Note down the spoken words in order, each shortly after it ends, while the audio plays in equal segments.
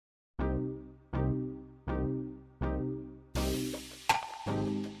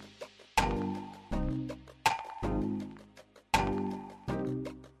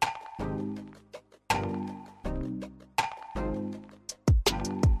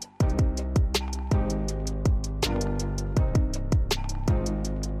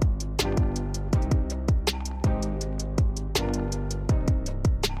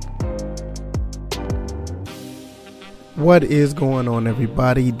What is going on,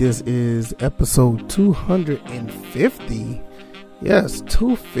 everybody? This is episode 250. Yes,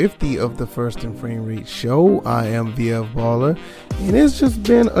 250 of the First and Frame Rate Show. I am VF Baller, and it's just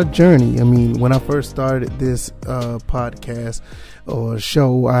been a journey. I mean, when I first started this podcast or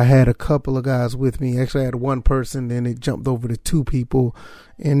show, I had a couple of guys with me. Actually, I had one person, then it jumped over to two people,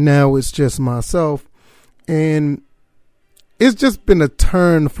 and now it's just myself. And it's just been a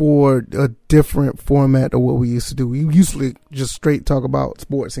turn for a different format of what we used to do. We usually just straight talk about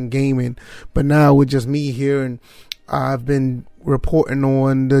sports and gaming, but now with just me here, and I've been reporting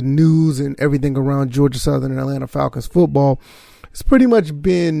on the news and everything around Georgia Southern and Atlanta Falcons football. It's pretty much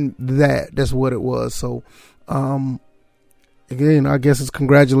been that. That's what it was. So, again, I guess it's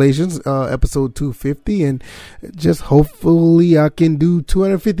congratulations, episode 250, and just hopefully I can do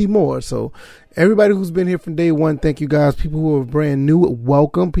 250 more. So everybody who's been here from day one, thank you guys. People who are brand new,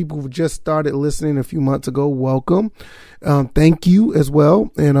 welcome. People who just started listening a few months ago, welcome. Thank you as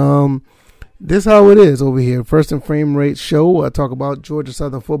well. And this is how it is over here. First and Frame Rate Show. I talk about Georgia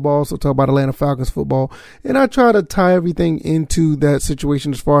Southern football, so talk about Atlanta Falcons football, and I try to tie everything into that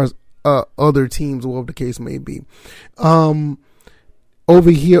situation as far as other teams, whatever the case may be.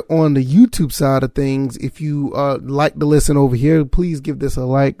 Over here on the YouTube side of things, if you like to listen over here, please give this a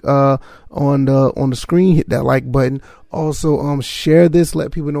like on the screen. Hit that like button. Also, share this.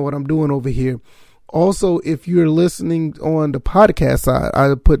 Let people know what I'm doing over here. Also, if you're listening on the podcast side,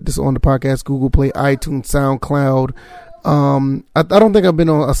 I put this on the podcast, Google Play, iTunes, SoundCloud. I don't think I've been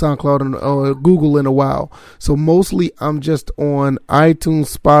on a SoundCloud or Google in a while. So mostly I'm just on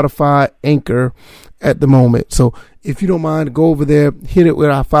iTunes, Spotify, Anchor at the moment. So if you don't mind, go over there, hit it with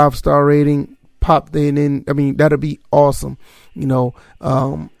our 5-star rating, pop that in. I mean, that'd be awesome. You know,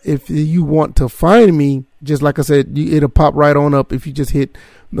 if you want to find me, just like I said, it'll pop right on up. If you just hit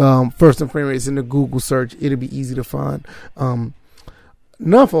First and Frame Rates in the Google search, it'll be easy to find.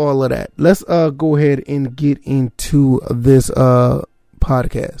 Enough of all of that. Let's go ahead and get into this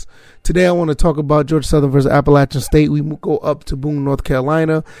podcast. Today I want to talk about Georgia Southern versus Appalachian State. We go up to Boone, North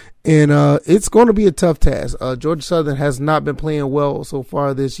Carolina, and it's going to be a tough task. Georgia Southern has not been playing well so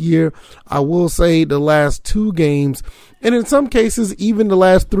far this year. I will say the last 2 games, and in some cases even the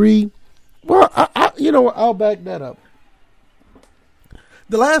last 3. Well, I'll back that up.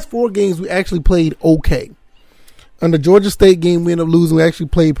 The last 4 games we actually played okay. On the Georgia State game, we ended up losing. We actually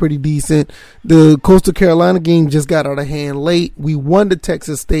played pretty decent. The Coastal Carolina game just got out of hand late. We won the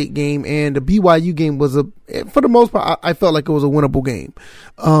Texas State game, and the BYU game was for the most part, I felt like it was a winnable game.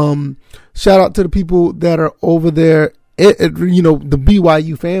 Shout out to the people that are over there. The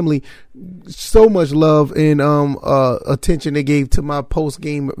BYU family, so much love and attention they gave to my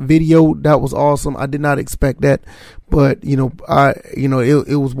post-game video. That was awesome. I did not expect that, but it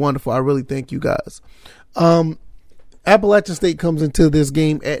was wonderful. I really thank you guys. Appalachian State comes into this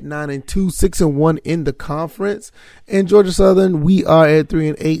game at 9-2, 6-1 in the conference, and Georgia Southern, we are at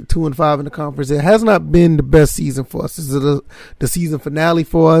 3-8, 2-5 in the conference. It has not been the best season for us. This is the season finale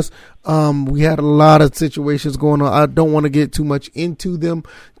for us. We had a lot of situations going on. I don't want to get too much into them.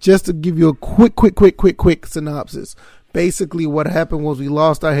 Just to give you a quick synopsis. Basically, what happened was we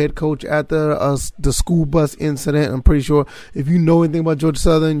lost our head coach after the school bus incident. I'm pretty sure if you know anything about Georgia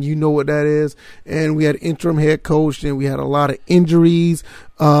Southern, you know what that is. And we had interim head coach, and we had a lot of injuries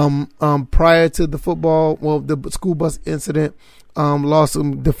prior to the the school bus incident. Lost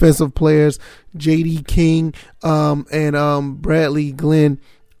some defensive players. J.D. King and Bradley Glenn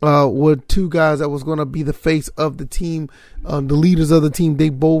were 2 guys that was going to be the face of the team, the leaders of the team. They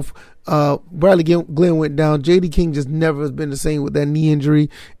both Bradley Glenn went down. J.D. King just never has been the same with that knee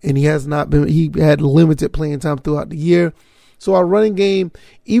injury, and he has not been. He had limited playing time throughout the year. So our running game,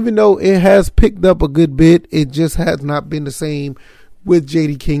 even though it has picked up a good bit, it just has not been the same with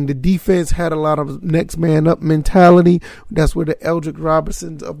J.D. King. The defense had a lot of next man up mentality. That's where the Eldrick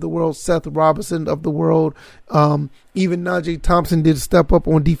Robinsons of the world, Seth Robinson of the world, even Najee Thompson did step up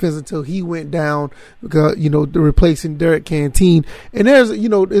on defense until he went down because, they're replacing Derek Canteen. And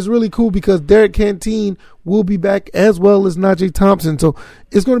it's really cool because Derek Canteen will be back as well as Najee Thompson. So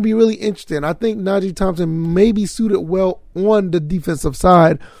it's going to be really interesting. I think Najee Thompson may be suited well on the defensive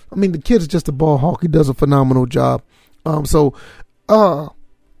side. I mean, the kid is just a ball hawk. He does a phenomenal job.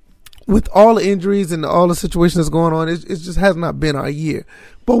 With all the injuries and all the situations that's going on, it just has not been our year.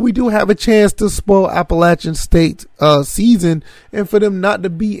 But we do have a chance to spoil Appalachian State's season and for them not to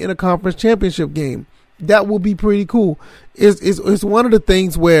be in a conference championship game. That will be pretty cool. It's one of the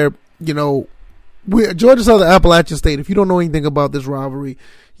things where, Georgia Southern Appalachian State, if you don't know anything about this rivalry,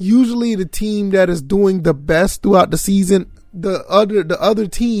 usually the team that is doing the best throughout the season, the other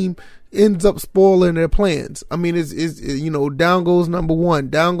team ends up spoiling their plans. I mean, it's down goes number one.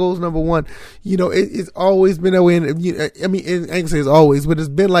 It's always been that way. And I can say it's always, but it's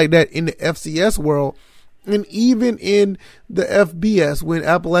been like that in the FCS world. And even in the FBS, when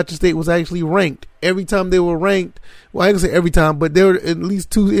Appalachian State was actually ranked, every time they were ranked, well, I can say every time, but there were at least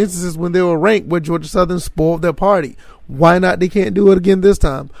 2 instances when they were ranked where Georgia Southern spoiled their party. Why not? They can't do it again this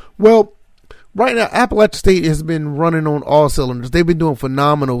time. Well, right now, Appalachian State has been running on all cylinders. They've been doing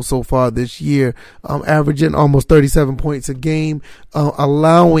phenomenal so far this year, averaging almost 37 points a game,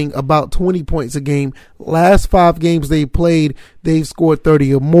 allowing about 20 points a game. Last 5 games they played, they've scored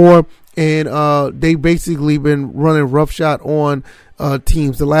 30 or more. And they basically been running roughshod on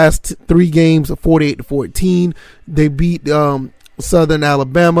teams. The last 3 games, 48-14. They beat Southern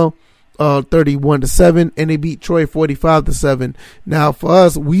Alabama 31-7, and they beat Troy 45-7. Now for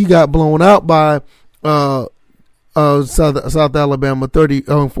us, we got blown out by South Alabama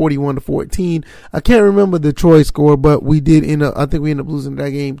 41-14. I can't remember the Troy score, but we did I think we ended up losing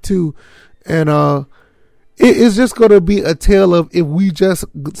that game too. And it's just going to be a tale of if we just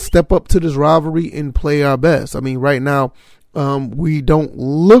step up to this rivalry and play our best. I mean, right now, we don't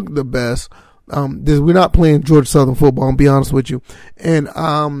look the best. We're not playing Georgia Southern football, I'll be honest with you. And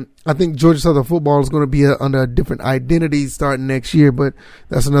I think Georgia Southern football is going to be under a different identity starting next year, but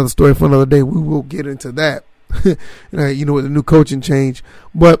that's another story for another day. We will get into that, with the new coaching change.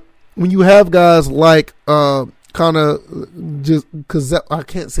 But when you have guys like because I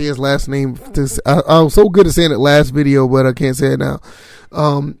can't say his last name. I was so good at saying it last video, but I can't say it now.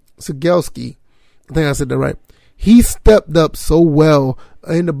 Sigelski, I think I said that right. He stepped up so well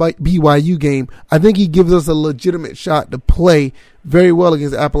in the BYU game. I think he gives us a legitimate shot to play very well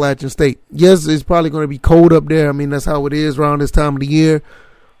against Appalachian State. Yes, it's probably going to be cold up there. I mean, that's how it is around this time of the year.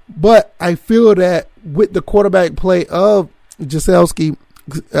 But I feel that with the quarterback play of Jaselski,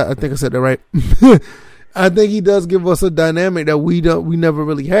 I think I said that right. I think he does give us a dynamic that we never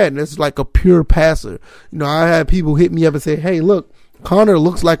really had, and it's like a pure passer. I had people hit me up and say, "Hey, look, Connor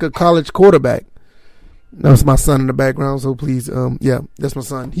looks like a college quarterback." That's my son in the background, so please, that's my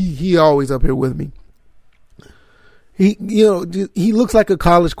son. He always up here with me. He looks like a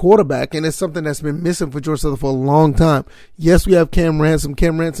college quarterback, and it's something that's been missing for Georgia Southern for a long time. Yes, we have Cam Ransom.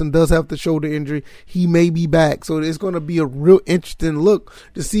 Cam Ransom does have the shoulder injury. He may be back, so it's going to be a real interesting look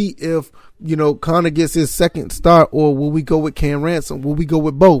to see if Connor gets his second start, or will we go with Cam Ransom? Will we go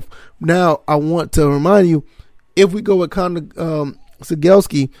with both? Now, I want to remind you, if we go with Connor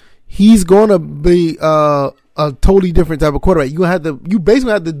Sigelski, he's going to be a totally different type of quarterback. You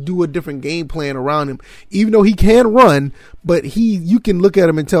basically have to do a different game plan around him, even though he can run, but you can look at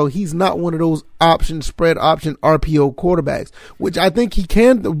him and tell he's not one of those spread option RPO quarterbacks, which I think he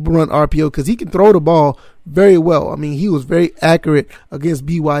can run RPO because he can throw the ball very well. I mean, he was very accurate against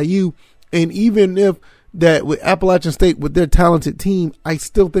BYU. And even if that with Appalachian State, with their talented team, I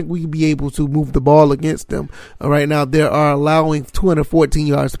still think we can be able to move the ball against them. Right now, they are allowing 214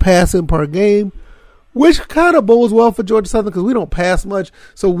 yards passing per game, which kind of bodes well for Georgia Southern because we don't pass much.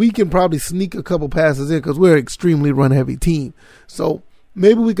 So we can probably sneak a couple passes in because we're an extremely run-heavy team. So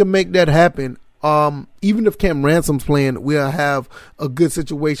maybe we can make that happen. Even if Cam Ransom's playing, we'll have a good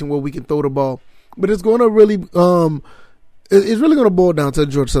situation where we can throw the ball. But it's going to really it's really going to boil down to the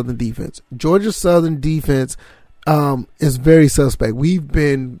Georgia Southern defense. Georgia Southern defense is very suspect. We've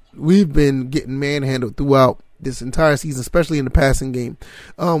been getting manhandled throughout this entire season, especially in the passing game.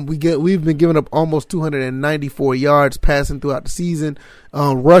 We've been giving up almost 294 yards passing throughout the season,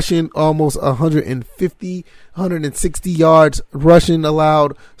 rushing almost 160 yards rushing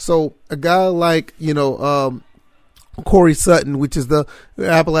allowed. So a guy like Corey Sutton, which is the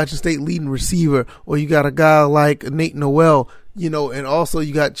Appalachian State leading receiver, or you got a guy like Nate Noel, and also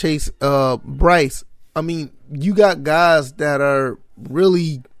you got Chase Bryce. I mean, you got guys that are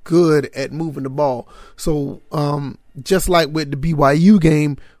really good at moving the ball. So just like with the BYU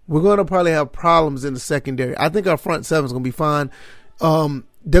game, we're going to probably have problems in the secondary. I think our front seven is going to be fine.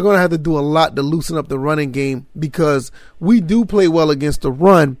 They're going to have to do a lot to loosen up the running game because we do play well against the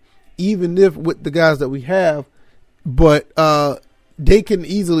run, even if with the guys that we have. But they can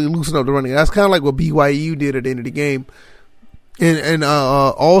easily loosen up the running. That's kind of like what BYU did at the end of the game. And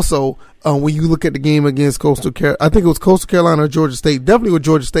also, when you look at the game against Coastal Carolina, I think it was Coastal Carolina or Georgia State, definitely with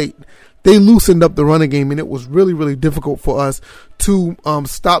Georgia State, they loosened up the running game, and it was really, really difficult for us to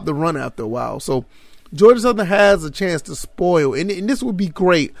stop the run after a while. So Georgia Southern has a chance to spoil, and this would be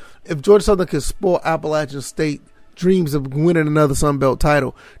great if Georgia Southern could spoil Appalachian State dreams of winning another Sun Belt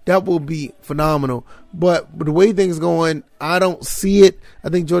title. That will be phenomenal. But the way things going, I don't see it. I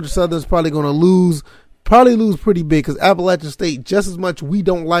think Georgia Southern is probably going to lose probably lose pretty big because Appalachian State, just as much we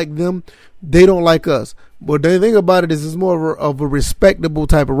don't like them, they don't like us. But the thing about it is it's more of a respectable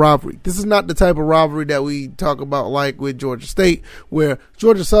type of rivalry. This is not the type of rivalry that we talk about like with Georgia State, where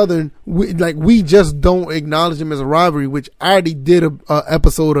Georgia Southern, we just don't acknowledge them as a rivalry, which I already did a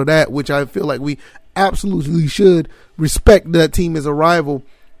episode of that, which I feel like we absolutely should respect that team as a rival.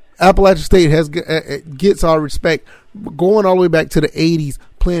 Appalachian State gets our respect going all the way back to the 80s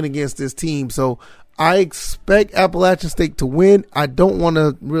playing against this team. So I expect Appalachian State to win. I don't want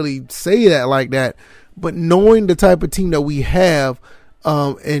to really say that like that, but knowing the type of team that we have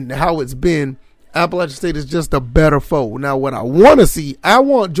and how it's been, Appalachian State is just a better foe. Now, what I want to see, I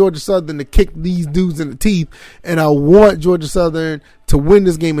want Georgia Southern to kick these dudes in the teeth, and I want Georgia Southern to win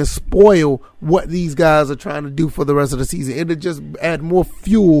this game and spoil what these guys are trying to do for the rest of the season. It'll just add more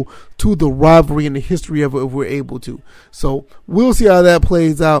fuel to the rivalry and the history of it if we're able to. So we'll see how that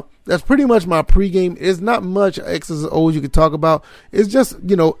plays out. That's pretty much my pregame. It's not much X's and O's you could talk about. It's just,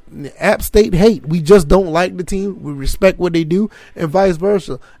 App State hate. We just don't like the team. We respect what they do, and vice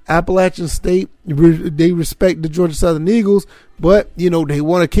versa. Appalachian State, they respect the Georgia Southern Eagles, but, they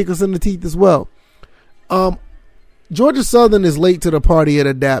want to kick us in the teeth as well. Georgia Southern is late to the party at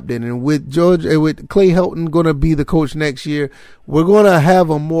adapting, and with Clay Helton going to be the coach next year, we're going to have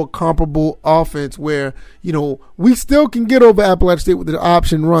a more comparable offense where, we still can get over Appalachian State with the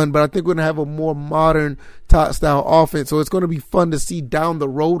option run, but I think we're going to have a more modern style offense. So it's going to be fun to see down the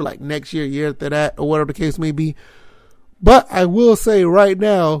road, like next year, year after that, or whatever the case may be. But I will say right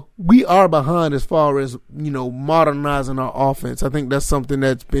now, we are behind as far as, modernizing our offense. I think that's something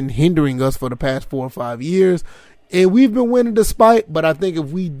that's been hindering us for the past 4 or 5 years. And we've been winning despite, but I think if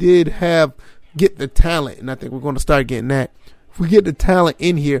we did get the talent, and I think we're going to start getting that. If we get the talent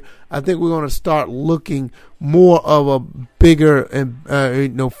in here, I think we're going to start looking more of a bigger and,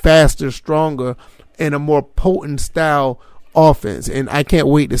 faster, stronger, and a more potent style offense. And I can't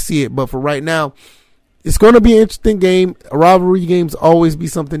wait to see it. But for right now, it's going to be an interesting game. Rivalry games always be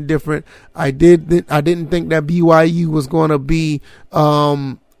something different. I didn't think that BYU was going to be,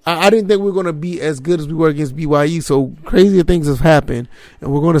 I didn't think we were going to be as good as we were against BYU, so crazier things have happened,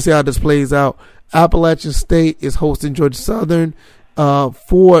 and we're going to see how this plays out. Appalachian State is hosting Georgia Southern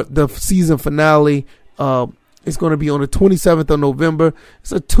for the season finale. It's going to be on the 27th of November.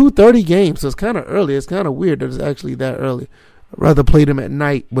 It's a 2:30 game, so it's kind of early. It's kind of weird that it's actually that early. I'd rather play them at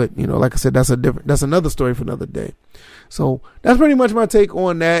night, but, like I said, that's another story for another day. So that's pretty much my take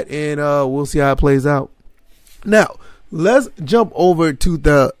on that, and we'll see how it plays out. Now, let's jump over to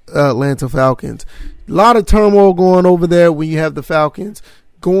the Atlanta Falcons. A lot of turmoil going over there when you have the Falcons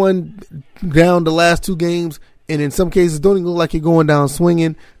going down the last 2 games, and in some cases don't even look like you're going down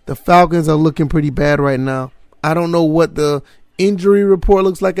swinging. The Falcons are looking pretty bad right now. I don't know what the injury report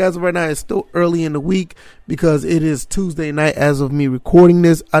looks like as of right now. It's still early in the week because it is Tuesday night as of me recording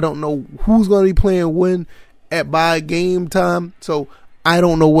this. I don't know who's going to be playing when by game time, so I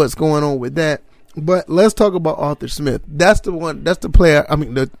don't know what's going on with that. But let's talk about Arthur Smith. That's the one. That's the player. I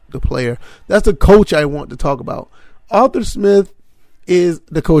mean, the player. That's the coach I want to talk about. Arthur Smith is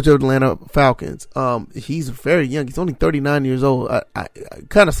the coach of Atlanta Falcons. He's very young. He's only 39 years old. I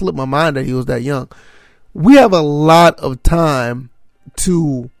kind of slipped my mind that he was that young. We have a lot of time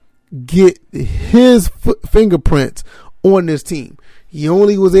to get his fingerprints on this team. He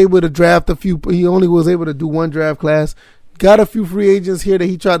only was able to draft a few. He only was able to do one draft class. Got a few free agents here that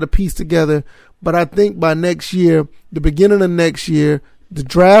he tried to piece together. But I think by next year, the beginning of next year, the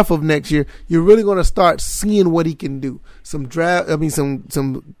draft of next year, you're really going to start seeing what he can do. Some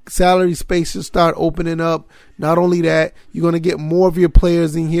salary space should start opening up. Not only that, you're going to get more of your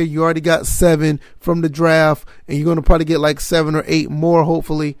players in here. You already got 7 from the draft, and you're going to probably get like 7 or 8 more,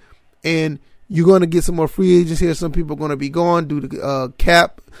 hopefully. And you're going to get some more free agents here. Some people are going to be gone due to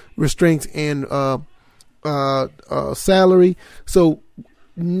cap restraints and salary. So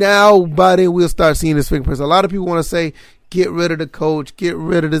now by then we'll start seeing his fingerprints. A lot of people want to say, get rid of the coach, get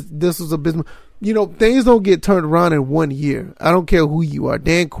rid of this. This was abysmal. Things don't get turned around in 1 year. I don't care who you are.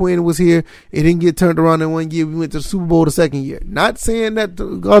 Dan Quinn was here. It didn't get turned around in 1 year. We went to the Super Bowl the second year. Not saying that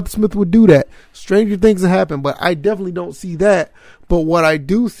Arthur Smith would do that. Stranger things have happened, but I definitely don't see that. But what I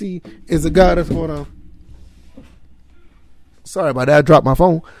do see is a guy that's going to, sorry about that, I dropped my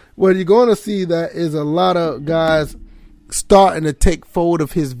phone. What you're going to see that is a lot of guys starting to take hold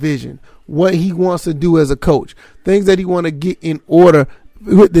of his vision, what he wants to do as a coach, things that he want to get in order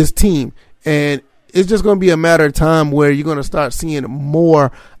with this team. And it's just going to be a matter of time where you're going to start seeing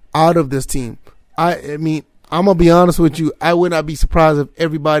more out of this team. I mean, I'm going to be honest with you. I would not be surprised if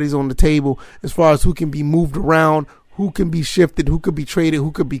everybody's on the table as far as who can be moved around, who can be shifted, who could be traded,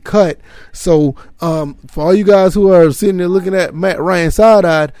 who could be cut. So for all you guys who are sitting there looking at Matt Ryan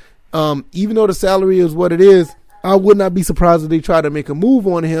side-eyed, even though the salary is what it is, I would not be surprised if they try to make a move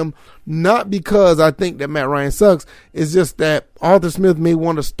on him. Not because I think that Matt Ryan sucks. It's just that Arthur Smith may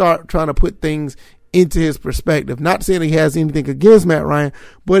want to start trying to put things into his perspective. Not saying he has anything against Matt Ryan,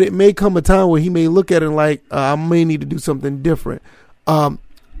 but it may come a time where he may look at it like, I may need to do something different.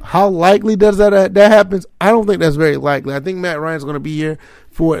 How likely does that happens? I don't think that's very likely. I think Matt Ryan's going to be here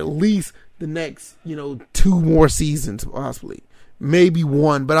for at least the next, 2 more seasons, possibly. Maybe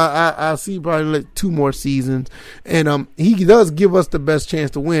 1, but I see probably like 2 more seasons. And he does give us the best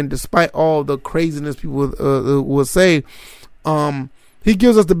chance to win, despite all the craziness people will say. He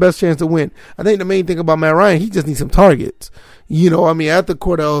gives us the best chance to win. I think the main thing about Matt Ryan, he just needs some targets. After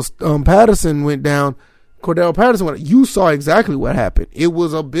Cordell Patterson went down, you saw exactly what happened. It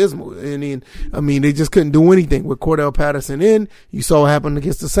was abysmal. And they just couldn't do anything with Cordell Patterson in. You saw what happened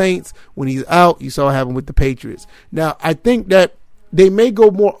against the Saints. When he's out, you saw what happened with the Patriots. Now, I think that they may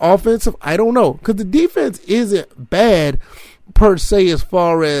go more offensive. I don't know. Because the defense isn't bad per se as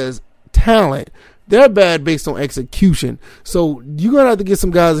far as talent. They're bad based on execution. So you're going to have to get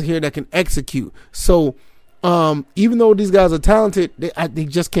some guys in here that can execute. So even though these guys are talented, they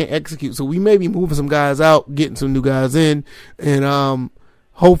just can't execute. So we may be moving some guys out, getting some new guys in. And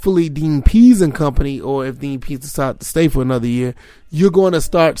hopefully Dean Pease and company, or if Dean Pease decides to stay for another year, you're going to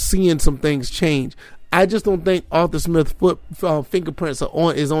start seeing some things change. I just don't think Arthur Smith's fingerprints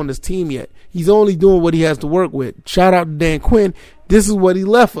is on this team yet. He's only doing what he has to work with. Shout out to Dan Quinn. This is what he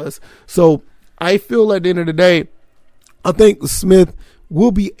left us. So I feel at the end of the day, I think Smith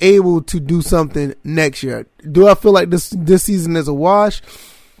will be able to do something next year. Do I feel like this season is a wash?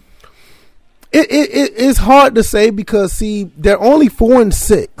 It's hard to say because, see, they're only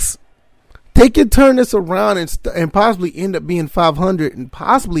 4-6. They could turn this around and possibly end up being 500 and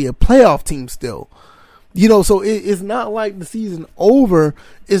possibly a playoff team still. So it's not like the season over.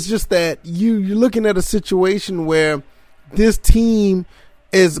 It's just that you're looking at a situation where this team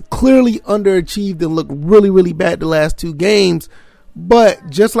is clearly underachieved and looked really, really bad the last 2 games. But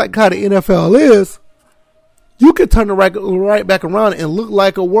just like how the NFL is, you could turn it right back around and look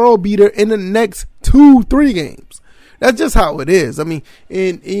like a world beater in the next 2-3 games. That's just how it is.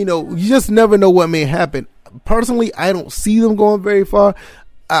 You just never know what may happen. Personally, I don't see them going very far.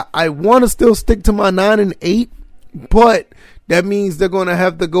 I want to still stick to my 9-8, but that means they're going to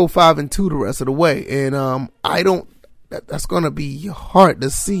have to go 5-2 the rest of the way. And that's going to be hard to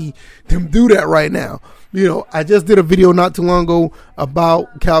see them do that right now. I just did a video not too long ago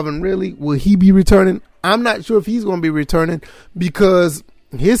about Calvin Ridley. Will he be returning? I'm not sure if he's going to be returning because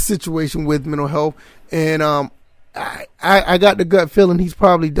his situation with mental health. And I got the gut feeling he's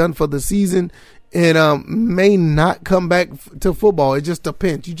probably done for the season and may not come back to football. It just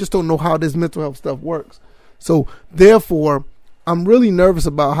depends. You just don't know how this mental health stuff works. So, therefore, I'm really nervous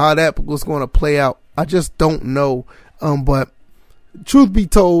about how that was going to play out. I just don't know. But truth be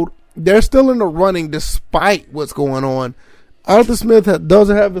told, they're still in the running despite what's going on. Arthur Smith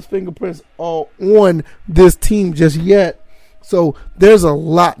doesn't have his fingerprints all on this team just yet. So there's a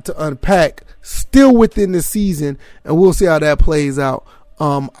lot to unpack still within the season, and we'll see how that plays out.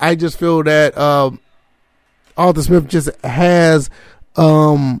 I just feel that Arthur Smith just has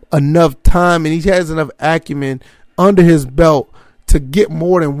enough time and he has enough acumen under his belt to get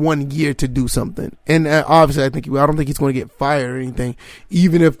more than 1 year to do something. And obviously, I don't think he's going to get fired or anything.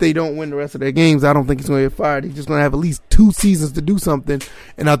 Even if they don't win the rest of their games, I don't think he's going to get fired. He's just going to have at least 2 seasons to do something.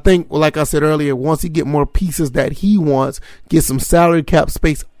 And I think, like I said earlier, once he get more pieces that he wants, get some salary cap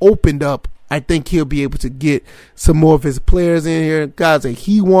space opened up, I think he'll be able to get some more of his players in here, guys that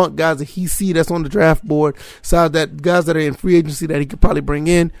he wants, guys that he see that's on the draft board, guys that are in free agency that he could probably bring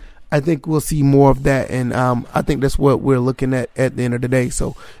in. I think we'll see more of that, and I think that's what we're looking at the end of the day.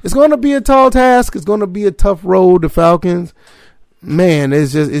 So it's going to be a tall task. It's going to be a tough road. The Falcons, man,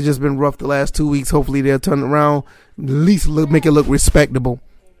 it's just been rough the last 2 weeks. Hopefully they'll turn it around, at least make it look respectable,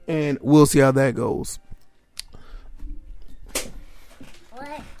 and we'll see how that goes.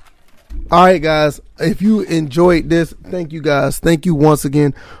 All right, guys, if you enjoyed this, thank you, guys. Thank you once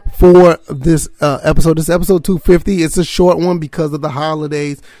again for this episode. This episode 250. It's a short one because of the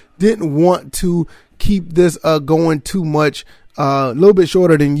holidays. Didn't want to keep this going too much. A little bit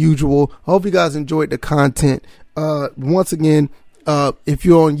shorter than usual. Hope you guys enjoyed the content. Once again, if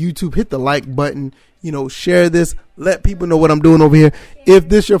you're on YouTube, hit the like button. Share this. Let people know what I'm doing over here. If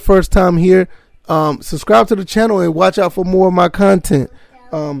this is your first time here, subscribe to the channel and watch out for more of my content.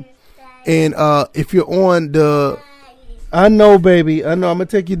 And if you're on the I know, baby. I know. I'm going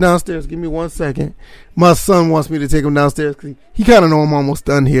to take you downstairs. Give me 1 second. My son wants me to take him downstairs because he kind of know I'm almost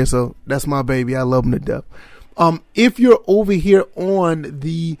done here. So that's my baby. I love him to death. If you're over here on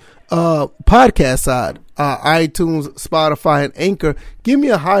the podcast side, iTunes, Spotify, and Anchor, give me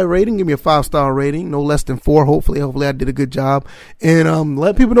a high rating. Give me a 5-star rating, no less than 4. Hopefully I did a good job. And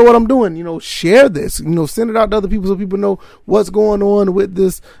let people know what I'm doing. Share this. Send it out to other people so people know what's going on with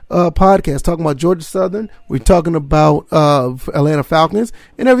this podcast. Talking about Georgia Southern. We're talking about Atlanta Falcons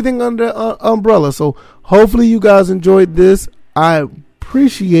and everything under umbrella. So hopefully you guys enjoyed this. I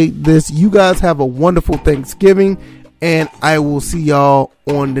appreciate this. You guys have a wonderful Thanksgiving, and I will see y'all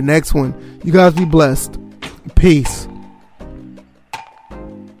on the next one. You guys be blessed. Peace.